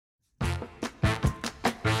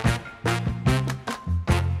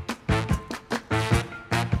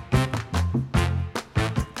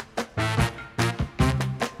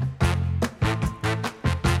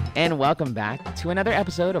and welcome back to another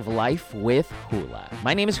episode of Life with Hula.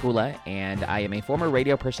 My name is Hula, and I am a former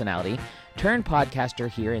radio personality turned podcaster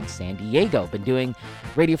here in San Diego. Been doing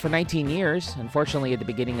radio for 19 years. Unfortunately, at the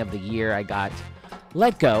beginning of the year, I got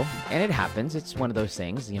let go, and it happens. It's one of those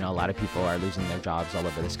things. You know, a lot of people are losing their jobs all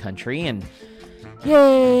over this country, and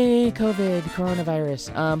yay, COVID,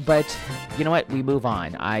 coronavirus. But you know what? We move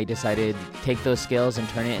on. I decided to take those skills and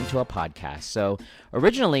turn it into a podcast. So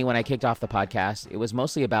originally, when I kicked off the podcast, it was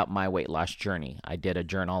mostly about my weight loss journey. I did a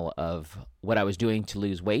journal of what I was doing to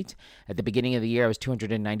lose weight. At the beginning of the year, I was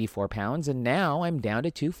 294 pounds, and now I'm down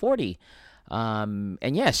to 240.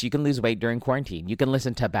 And yes, you can lose weight during quarantine. You can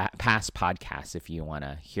listen to past podcasts if you want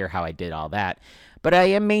to hear how I did all that. But I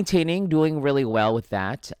am doing really well with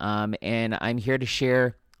that. And I'm here to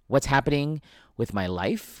share what's happening with my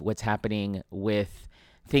life, what's happening with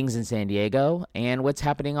things in San Diego, and what's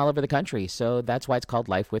happening all over the country. So that's why it's called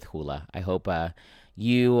Life with Hula. I hope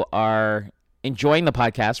you are enjoying the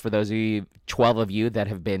podcast, for those of you, 12 of you that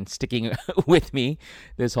have been sticking with me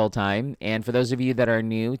this whole time. And for those of you that are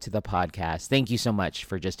new to the podcast, thank you so much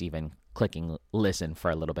for just even clicking listen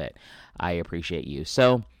for a little bit. I appreciate you.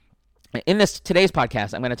 So in today's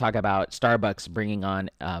podcast, I'm going to talk about Starbucks bringing on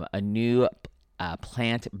a new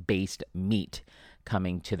plant-based meat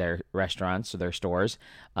coming to their restaurants or their stores.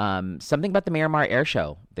 Something about the Miramar Air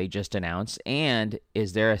Show they just announced. And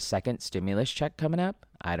is there a second stimulus check coming up?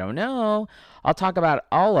 I don't know. I'll talk about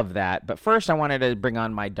all of that. But first, I wanted to bring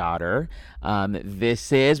on my daughter.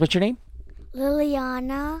 This is, what's your name?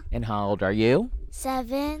 Liliana. And how old are you?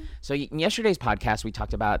 7. So in yesterday's podcast, we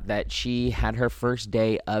talked about that she had her first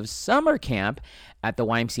day of summer camp at the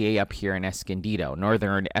YMCA up here in Escondido,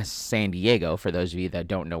 northern San Diego, for those of you that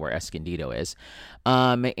don't know where Escondido is.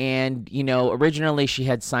 And, you know, originally she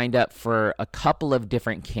had signed up for a couple of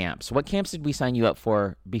different camps. What camps did we sign you up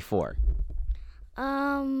for before?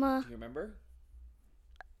 Do you remember?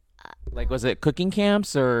 Like, was it cooking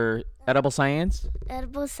camps or edible science?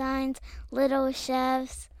 Edible Science, Little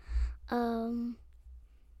Chefs, And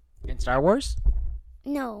Star Wars?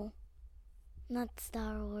 No, not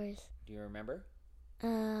Star Wars. Do you remember?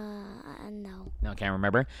 No. No, can't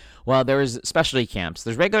remember. Well, there's specialty camps.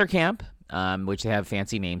 There's regular camp, which they have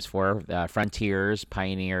fancy names for, Frontiers,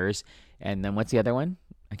 Pioneers, and then what's the other one?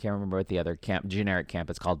 I can't remember what the other generic camp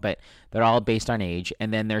is called, but they're all based on age.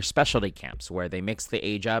 And then there's specialty camps where they mix the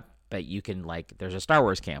age up, but you can, like, there's a Star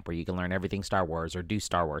Wars camp where you can learn everything Star Wars or do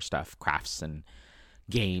Star Wars stuff, crafts and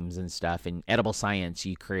games and stuff. In edible science,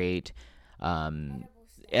 you create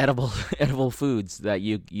edible foods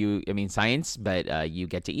that science, but you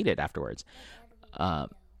get to eat it afterwards,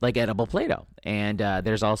 like edible Play-Doh. And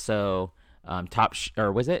there's also Top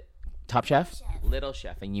Chef, Little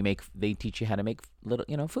Chef, and they teach you how to make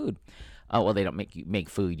little, food. Well, they don't make you make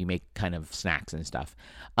food; you make kind of snacks and stuff.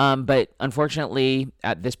 But unfortunately,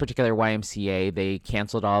 at this particular YMCA, they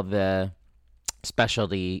canceled all the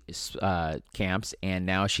specialty camps, and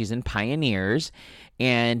now she's in Pioneers.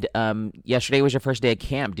 And yesterday was your first day at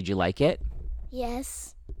camp. Did you like it?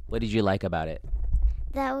 Yes. What did you like about it?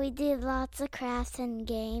 That we did lots of crafts and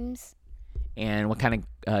games. And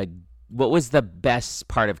what was the best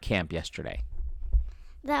part of camp yesterday?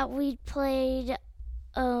 That we played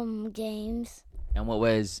games. And what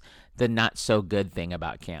was the not so good thing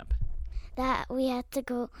about camp? That we had to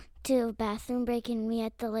go to a bathroom break, and we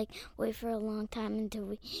had to wait for a long time until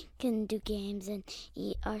we can do games and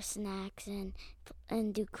eat our snacks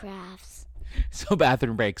and do crafts. So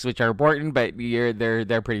bathroom breaks, which are important, but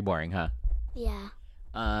they're pretty boring, huh? Yeah.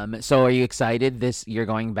 So are you excited? You're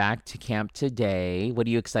going back to camp today. What are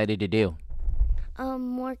you excited to do?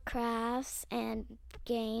 More crafts and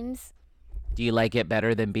games. Do you like it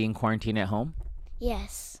better than being quarantined at home?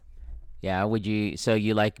 Yes. Yeah. So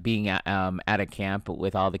you like being at a camp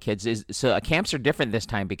with all the kids? Camps are different this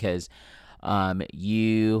time because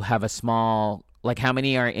you have a small. Like, how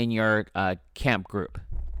many are in your camp group?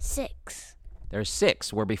 6. There's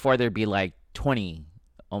 6. Where before there'd be like 20,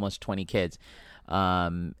 almost 20 kids.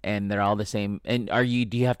 And they're all the same. And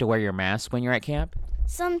do you have to wear your mask when you're at camp?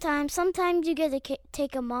 Sometimes you get to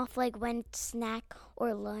take them off, like when snack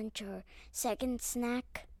or lunch or second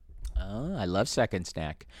snack. Oh, I love second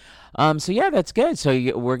snack. So yeah, that's good. So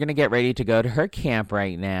we're going to get ready to go to her camp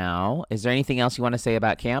right now. Is there anything else you want to say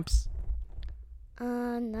about camps?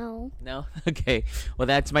 No. No? Okay. Well,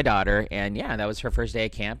 that's my daughter. And yeah, that was her first day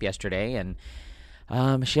at camp yesterday. And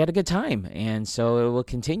she had a good time, and so it will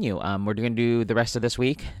continue. We're going to do the rest of this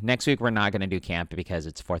week. Next week, we're not going to do camp because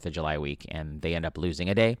it's 4th of July week, and they end up losing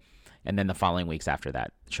a day. And then the following weeks after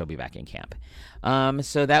that, she'll be back in camp.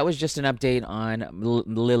 So that was just an update on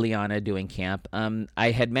Liliana doing camp.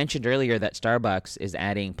 I had mentioned earlier that Starbucks is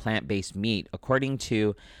adding plant-based meat. According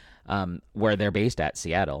to where they're based at,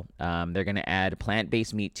 Seattle, they're going to add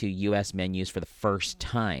plant-based meat to U.S. menus for the first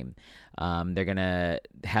time. They're going to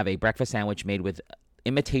have a breakfast sandwich made with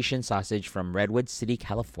imitation sausage from Redwood City,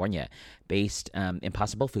 California, based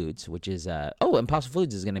Impossible Foods, which is Impossible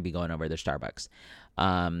Foods is going to be going over to Starbucks.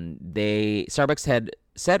 Starbucks had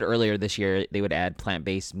said earlier this year they would add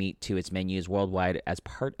plant-based meat to its menus worldwide as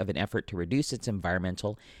part of an effort to reduce its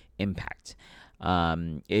environmental impact.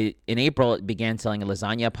 In April, it began selling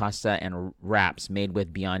lasagna, pasta, and wraps made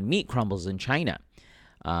with Beyond Meat crumbles in China.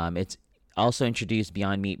 It's also introduced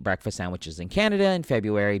Beyond Meat breakfast sandwiches in Canada in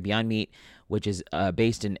February. Beyond Meat, which is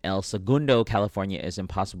based in El Segundo, California, is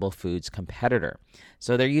Impossible Foods' competitor.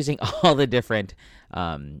 So they're using all the different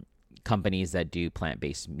companies that do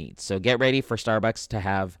plant-based meats. So get ready for Starbucks to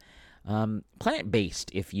have plant-based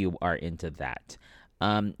if you are into that.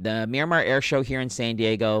 The Miramar Air Show here in San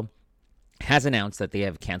Diego has announced that they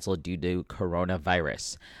have canceled due to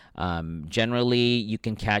coronavirus. Generally, you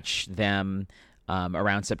can catch them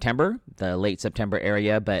around September, the late September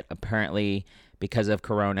area, but apparently because of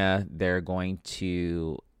corona, they're going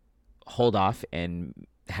to hold off and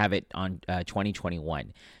have it on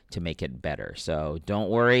 2021 to make it better. So don't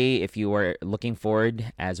worry if you were looking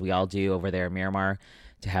forward, as we all do over there in Miramar,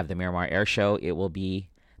 to have the Miramar Air Show. It will be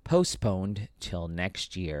postponed till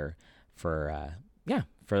next year for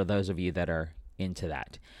those of you that are into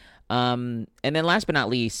that. And then last but not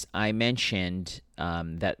least, I mentioned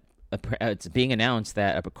that it's being announced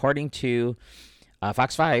that according to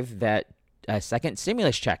Fox 5 that a second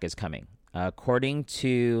stimulus check is coming. According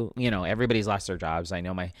to, everybody's lost their jobs. I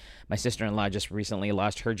know my sister-in-law just recently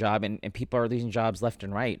lost her job, and people are losing jobs left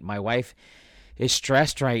and right. My wife is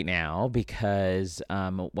stressed right now because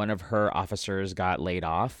one of her officers got laid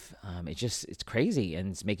off. It's crazy,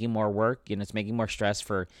 and it's making more work, it's making more stress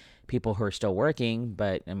for people who are still working,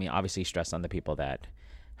 but obviously stress on the people that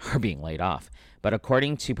are being laid off. But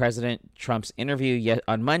according to President Trump's interview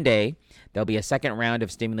on Monday, there'll be a second round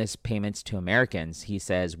of stimulus payments to Americans. He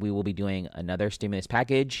says we will be doing another stimulus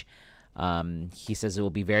package. He says it will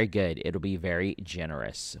be very good. It'll be very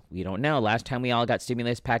generous. We don't know. Last time we all got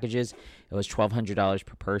stimulus packages, it was $1,200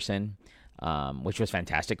 per person, which was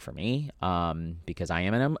fantastic for me because I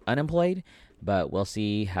am unemployed. But we'll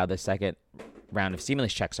see how the second round of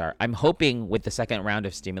stimulus checks are. I'm hoping with the second round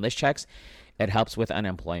of stimulus checks, it helps with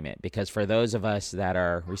unemployment, because for those of us that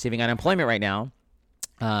are receiving unemployment right now,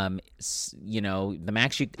 the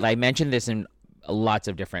max I mentioned this in lots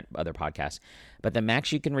of different other podcasts, but the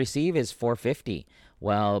max you can receive is $450.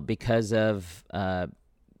 Well, because of, the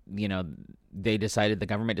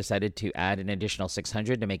government decided to add an additional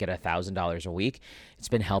 $600 to make it $1,000 a week. It's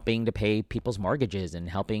been helping to pay people's mortgages and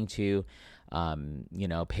helping to,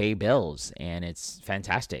 pay bills, and it's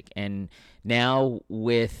fantastic. And now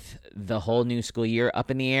with the whole new school year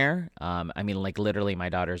up in the air, literally my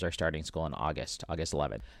daughters are starting school in August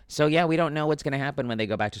 11th. So yeah, we don't know what's going to happen when they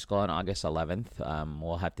go back to school on August 11th.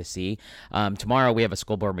 We'll have to see. Tomorrow we have a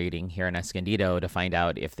school board meeting here in Escondido to find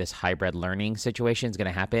out if this hybrid learning situation is going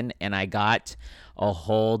to happen. And I got a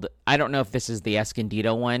hold, I don't know if this is the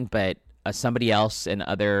Escondido one, but somebody else in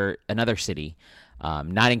another city,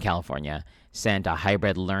 not in California, sent a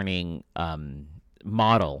hybrid learning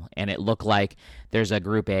model, and it looked like there's a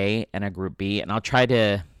group A and a group B, and I'll try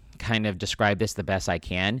to kind of describe this the best I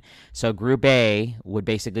can. So group A would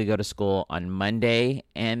basically go to school on Monday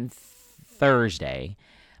and Thursday,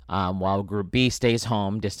 while group B stays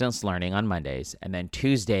home, distance learning on Mondays, and then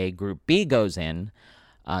Tuesday group B goes in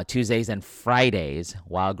Tuesdays and Fridays,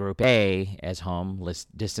 while group A is home,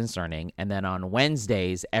 distance learning, and then on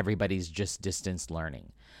Wednesdays everybody's just distance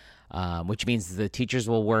learning. Which means the teachers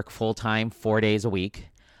will work full-time 4 days a week.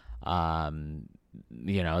 That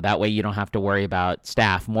way you don't have to worry about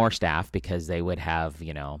more staff, because they would have,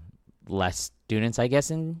 less students, I guess.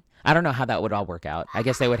 And I don't know how that would all work out. I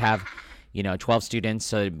guess they would have, 12 students,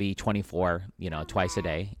 so it'd be 24, twice a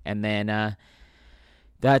day. And then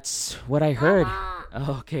that's what I heard.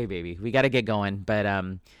 Okay, baby, we got to get going.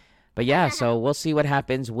 But yeah, so we'll see what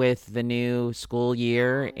happens with the new school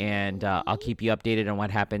year, and I'll keep you updated on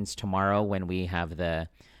what happens tomorrow when we have the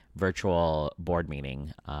virtual board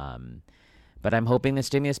meeting. But I'm hoping the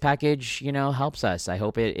stimulus package, helps us. I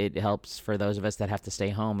hope it helps for those of us that have to stay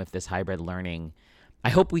home if this hybrid learning. I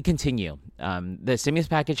hope we continue. The stimulus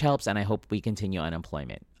package helps, and I hope we continue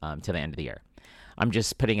unemployment to the end of the year. I'm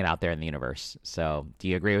just putting it out there in the universe. So do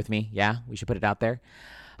you agree with me? Yeah, we should put it out there.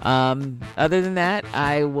 Other than that,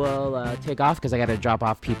 I will take off because I got to drop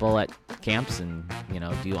off people at camps and,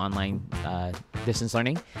 do online distance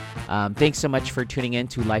learning. Thanks so much for tuning in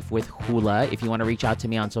to Life with Hula. If you want to reach out to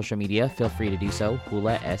me on social media, feel free to do so.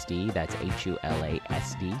 Hula SD, that's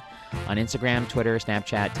HULASD. On Instagram, Twitter,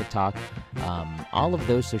 Snapchat, TikTok, all of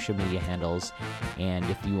those social media handles. And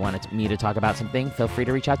if you wanted me to talk about something, feel free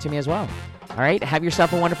to reach out to me as well. All right, have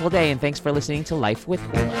yourself a wonderful day, and thanks for listening to Life with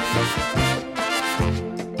Hula.